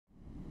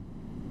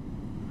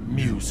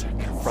Music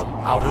from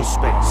outer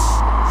space.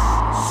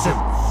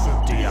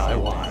 Synth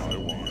DIY.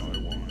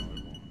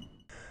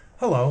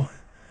 Hello,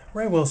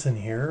 Ray Wilson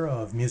here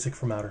of Music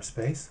from Outer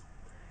Space.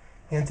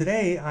 And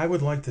today I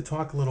would like to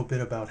talk a little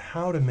bit about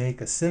how to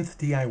make a Synth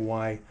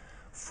DIY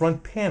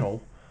front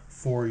panel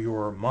for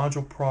your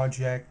module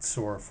projects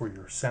or for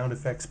your sound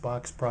effects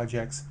box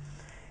projects.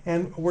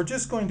 And we're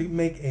just going to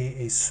make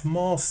a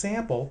small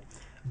sample,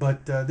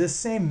 but this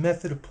same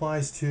method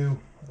applies to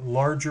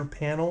larger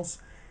panels,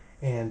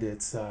 and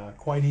it's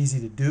quite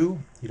easy to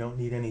do. You don't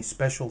need any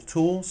special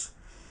tools.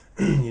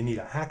 You need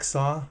a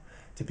hacksaw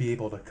to be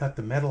able to cut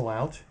the metal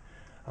out,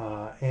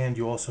 and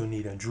you also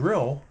need a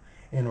drill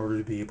in order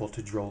to be able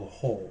to drill the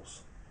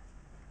holes.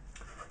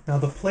 Now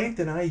the plate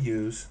that I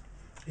use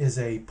is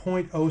a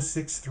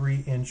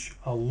 0.063 inch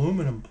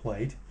aluminum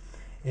plate.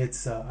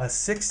 It's a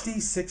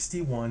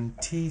 6061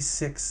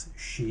 T6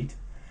 sheet,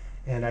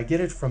 and I get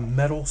it from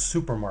Metal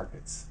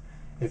Supermarkets.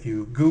 If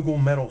you Google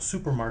Metal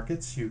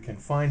Supermarkets, you can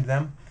find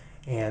them,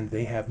 and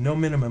they have no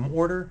minimum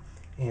order,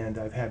 and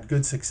I've had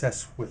good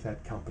success with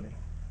that company.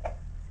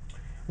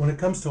 When it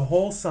comes to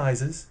hole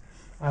sizes,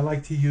 I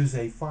like to use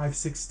a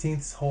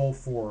 5/16 hole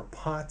for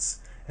pots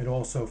and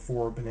also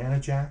for banana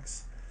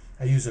jacks.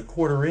 I use a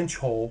 1/4 inch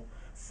hole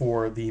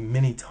for the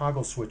mini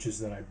toggle switches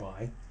that I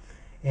buy,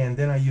 and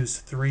then I use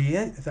a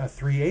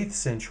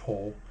 3/8 inch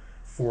hole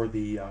for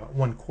the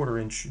 1/4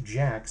 inch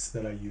jacks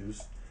that I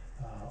use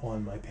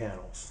on my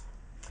panels.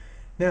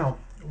 Now,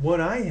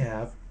 what I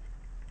have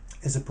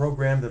is a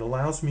program that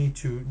allows me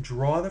to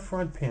draw the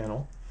front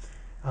panel,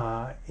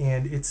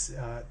 and it's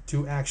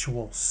to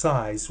actual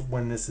size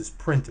when this is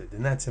printed,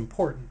 and that's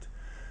important.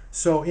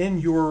 So in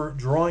your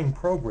drawing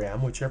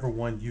program, whichever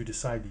one you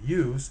decide to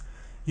use,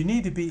 you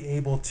need to be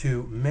able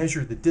to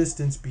measure the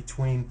distance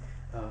between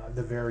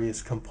the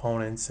various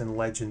components and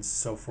legends and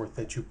so forth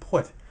that you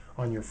put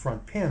on your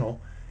front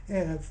panel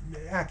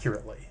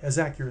accurately as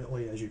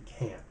you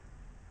can.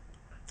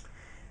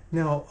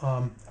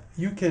 Now,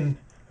 you can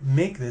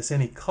make this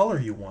any color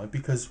you want,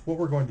 because what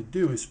we're going to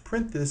do is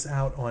print this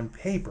out on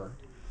paper,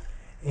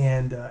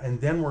 and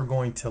then we're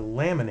going to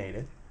laminate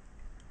it,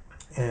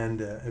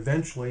 and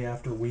eventually,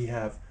 after we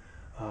have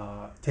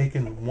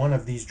taken one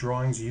of these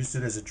drawings, used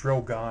it as a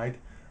drill guide,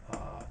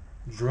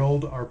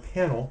 drilled our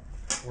panel,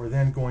 we're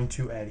then going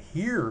to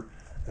adhere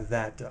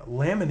that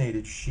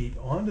laminated sheet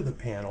onto the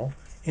panel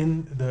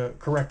in the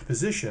correct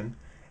position,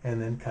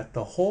 and then cut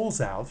the holes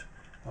out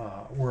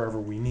wherever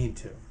we need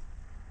to.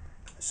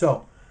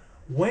 So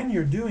when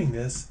you're doing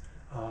this,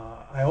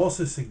 I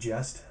also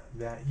suggest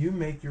that you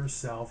make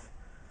yourself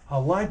a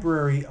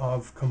library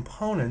of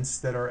components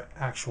that are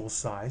actual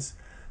size,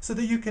 so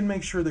that you can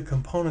make sure the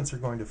components are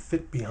going to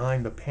fit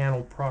behind the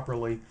panel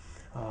properly,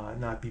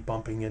 not be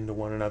bumping into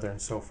one another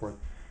and so forth.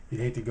 You'd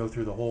hate to go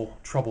through the whole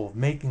trouble of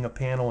making a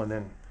panel and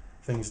then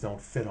things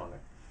don't fit on it.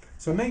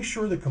 So make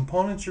sure the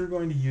components you're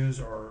going to use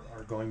are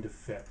going to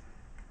fit.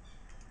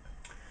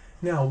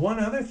 Now, one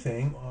other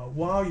thing,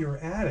 while you're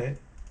at it,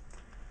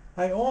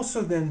 I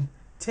also then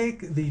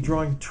take the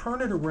drawing, turn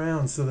it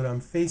around so that I'm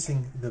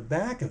facing the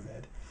back of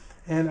it,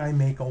 and I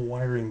make a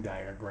wiring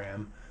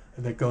diagram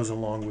that goes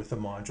along with the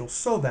module,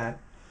 so that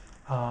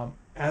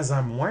as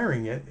I'm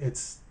wiring it,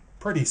 it's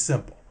pretty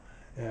simple.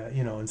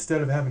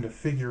 Instead of having to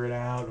figure it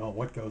out,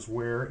 what goes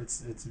where,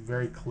 it's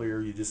very clear.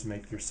 You just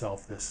make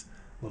yourself this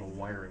little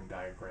wiring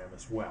diagram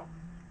as well.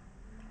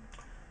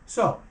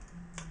 So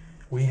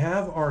we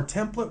have our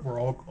template. We're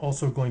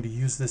also going to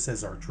use this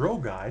as our drill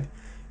guide,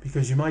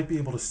 because you might be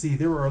able to see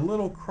there are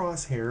little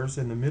crosshairs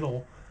in the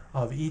middle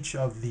of each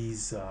of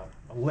these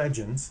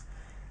legends,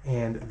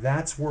 and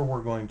that's where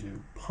we're going to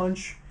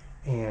punch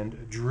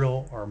and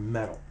drill our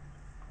metal.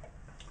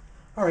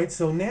 All right,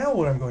 so now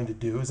what I'm going to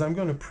do is I'm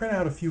going to print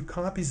out a few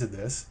copies of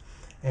this,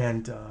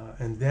 and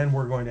then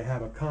we're going to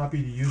have a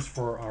copy to use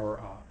for our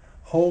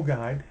hole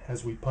guide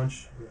as we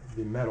punch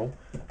the metal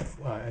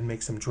and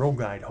make some drill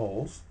guide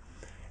holes.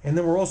 And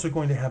then we're also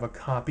going to have a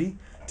copy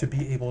to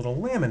be able to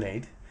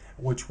laminate,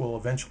 which will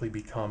eventually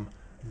become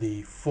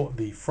the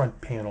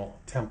front panel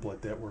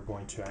template that we're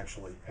going to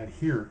actually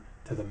adhere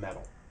to the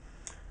metal.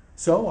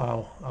 So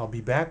I'll be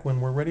back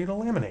when we're ready to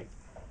laminate.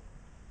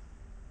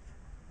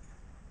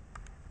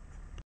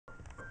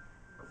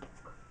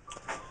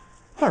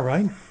 All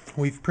right,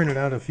 we've printed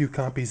out a few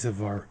copies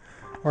of our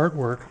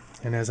artwork,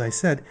 and as I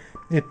said,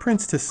 it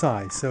prints to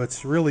size, so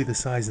it's really the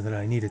size that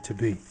I need it to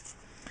be.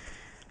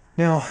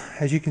 Now,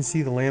 as you can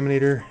see, the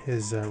laminator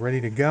is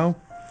ready to go.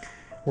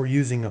 We're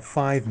using a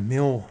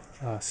 5mm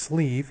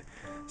sleeve,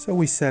 so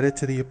we set it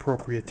to the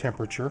appropriate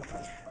temperature,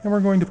 and we're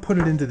going to put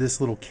it into this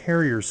little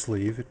carrier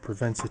sleeve. It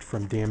prevents it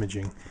from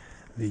damaging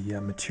the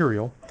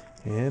material,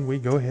 and we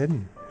go ahead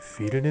and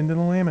feed it into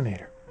the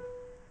laminator.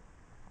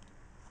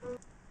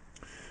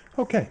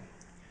 Okay,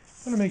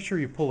 I'm going to make sure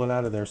you pull it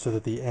out of there so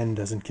that the end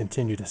doesn't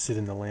continue to sit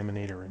in the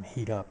laminator and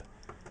heat up.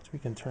 So we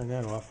can turn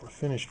that off. We're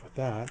finished with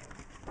that.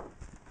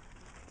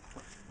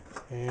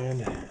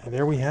 And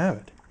there we have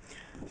it.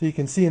 So you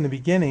can see in the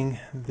beginning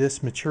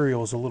this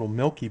material is a little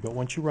milky, but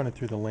once you run it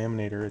through the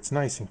laminator, it's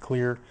nice and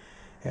clear.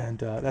 And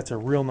that's a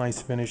real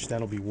nice finish.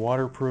 That'll be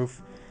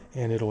waterproof,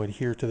 and it'll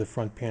adhere to the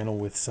front panel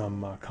with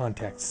some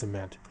contact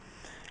cement.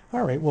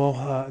 All right,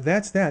 well,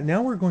 that's that.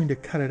 Now we're going to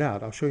cut it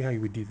out. I'll show you how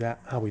we do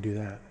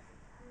that.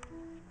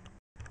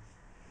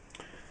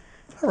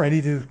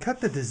 Alrighty, to cut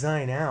the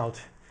design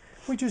out,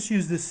 we just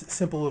use this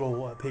simple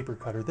little paper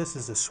cutter. This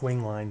is a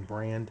Swingline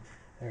brand.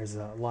 There's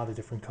a lot of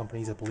different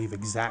companies. I believe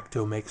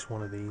X-Acto makes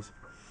one of these.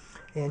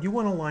 And you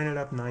want to line it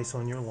up nice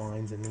on your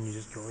lines, and then you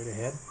just go right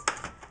ahead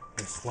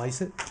and slice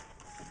it.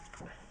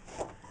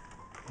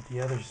 The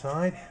other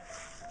side.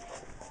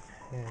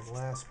 And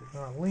last but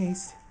not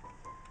least,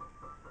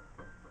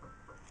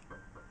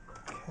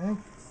 okay, and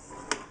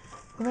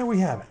there we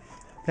have it.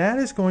 That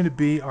is going to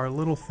be our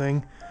little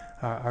thing,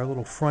 our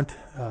little front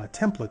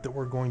template that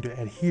we're going to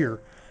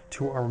adhere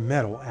to our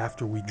metal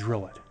after we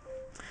drill it.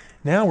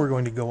 Now we're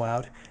going to go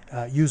out,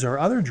 use our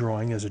other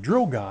drawing as a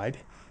drill guide,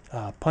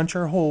 punch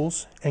our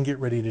holes, and get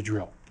ready to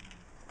drill.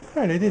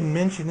 All right, I didn't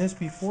mention this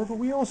before, but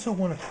we also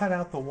want to cut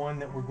out the one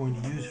that we're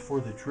going to use for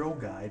the drill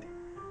guide.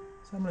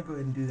 So I'm going to go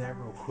ahead and do that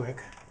real quick.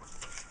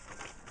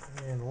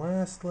 And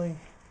lastly,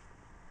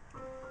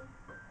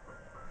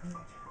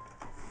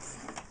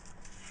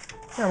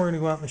 now we're going to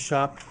go out in the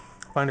shop,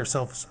 find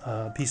ourselves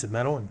a piece of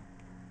metal, and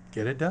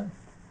get it done.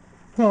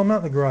 Well, I'm out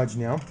in the garage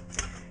now,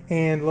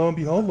 and lo and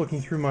behold,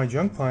 looking through my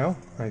junk pile,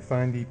 I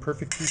find the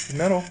perfect piece of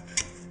metal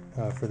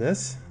for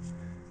this.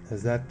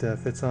 As that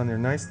fits on there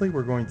nicely,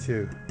 we're going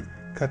to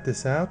cut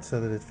this out so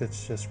that it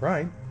fits just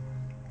right.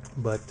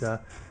 But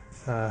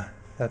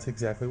that's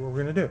exactly what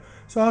we're going to do.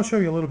 So I'll show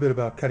you a little bit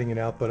about cutting it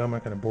out, but I'm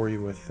not going to bore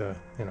you with the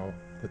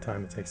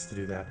time it takes to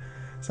do that.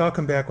 So I'll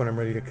come back when I'm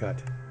ready to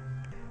cut.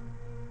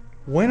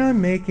 When I'm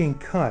making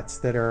cuts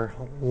that are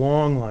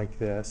long like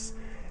this,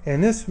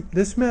 and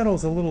this metal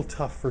is a little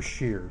tough for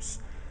shears,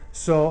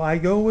 so I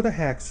go with a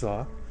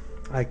hacksaw.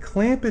 I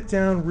clamp it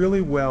down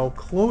really well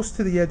close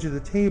to the edge of the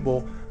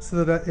table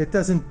so that it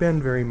doesn't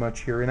bend very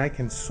much here, and I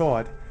can saw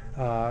it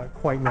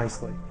quite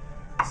nicely.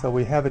 So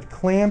we have it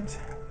clamped,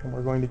 and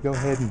we're going to go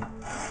ahead and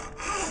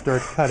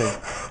start cutting.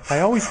 I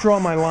always draw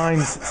my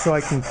lines so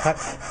I can cut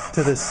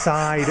to the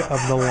side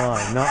of the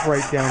line, not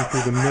right down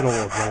through the middle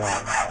of the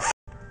line.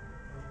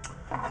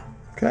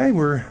 Okay,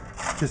 we're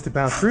just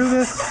about through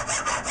this.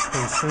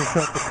 Let's finish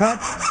up the cut.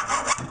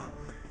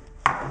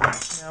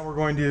 Now we're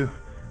going to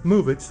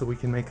move it so we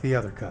can make the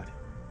other cut.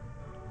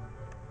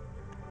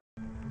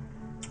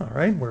 All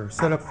right, we're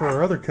set up for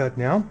our other cut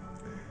now.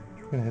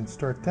 We're going to go ahead and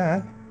start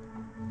that.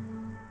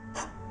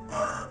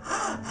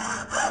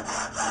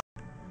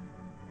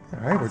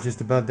 All right, we're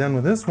just about done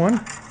with this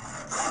one.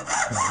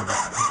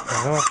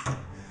 There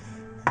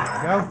we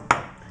go.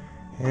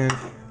 And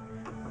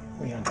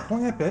we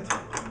unclamp it.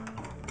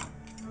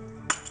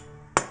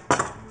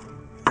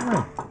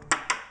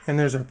 And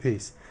there's our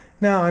piece.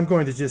 Now I'm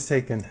going to just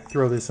take and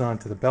throw this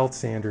onto the belt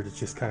sander to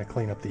just kind of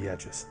clean up the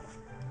edges.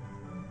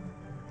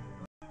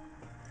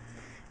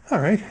 All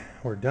right,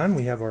 we're done.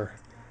 We have our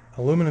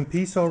aluminum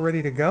piece all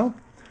ready to go.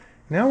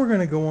 Now we're going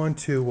to go on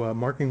to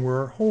marking where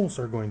our holes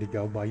are going to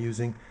go by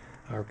using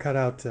our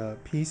cutout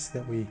piece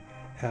that we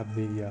have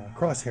the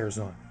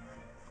crosshairs on.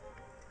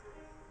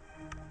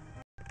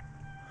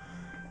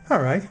 All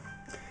right,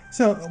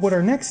 so what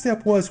our next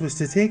step was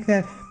to take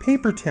that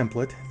paper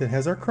template that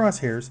has our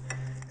crosshairs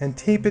and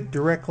tape it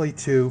directly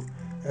to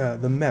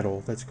the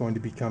metal that's going to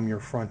become your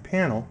front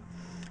panel,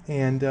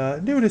 and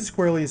do it as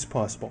squarely as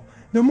possible.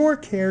 The more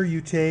care you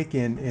take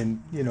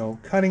in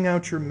cutting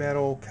out your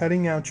metal,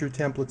 cutting out your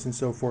templates and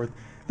so forth,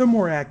 the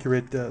more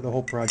accurate the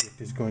whole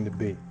project is going to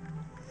be.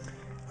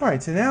 All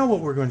right, so now what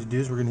we're going to do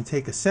is we're going to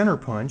take a center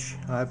punch.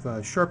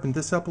 I've sharpened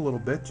this up a little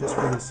bit just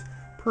for this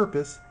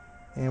purpose,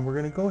 and we're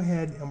going to go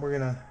ahead and we're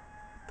going to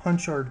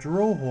punch our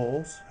drill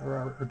holes, or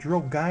our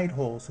drill guide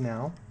holes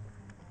now.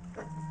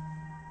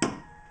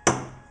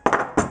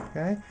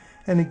 Okay,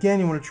 and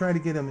again, you want to try to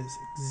get them as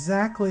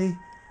exactly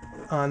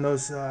on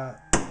those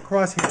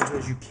crosshairs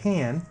as you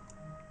can.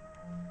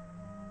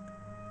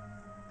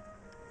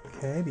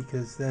 Okay,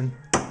 because then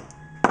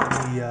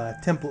the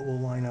template will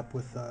line up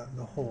with the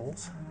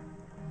holes.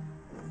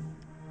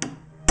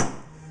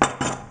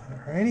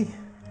 Alrighty,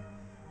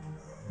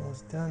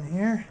 almost done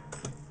here.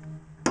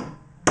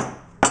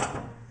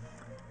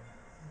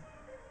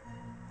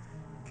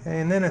 Okay,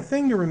 and then a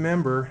thing to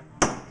remember,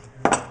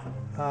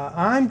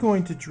 I'm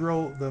going to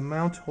drill the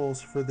mount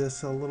holes for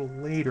this a little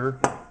later.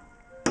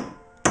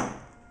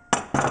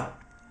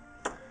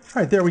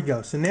 Alright, there we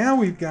go. So now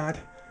we've got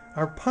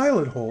our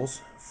pilot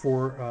holes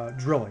for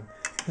drilling.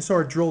 And so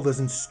our drill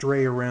doesn't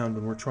stray around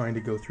when we're trying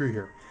to go through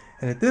here.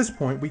 And at this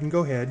point, we can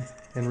go ahead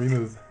and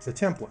remove the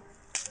template.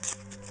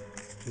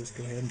 Just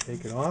go ahead and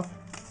take it off.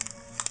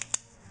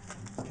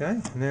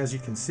 Okay, and as you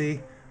can see,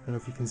 I don't know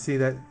if you can see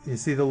that, you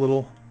see the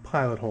little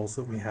pilot holes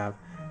that we have.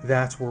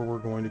 That's where we're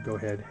going to go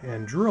ahead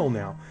and drill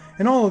now.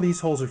 And all of these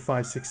holes are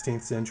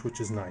 5/16 inch,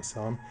 which is nice.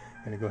 So I'm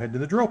going to go ahead to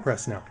the drill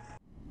press now.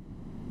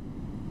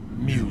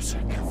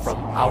 Music from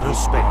outer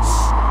space.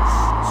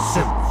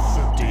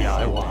 Synth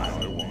DIY.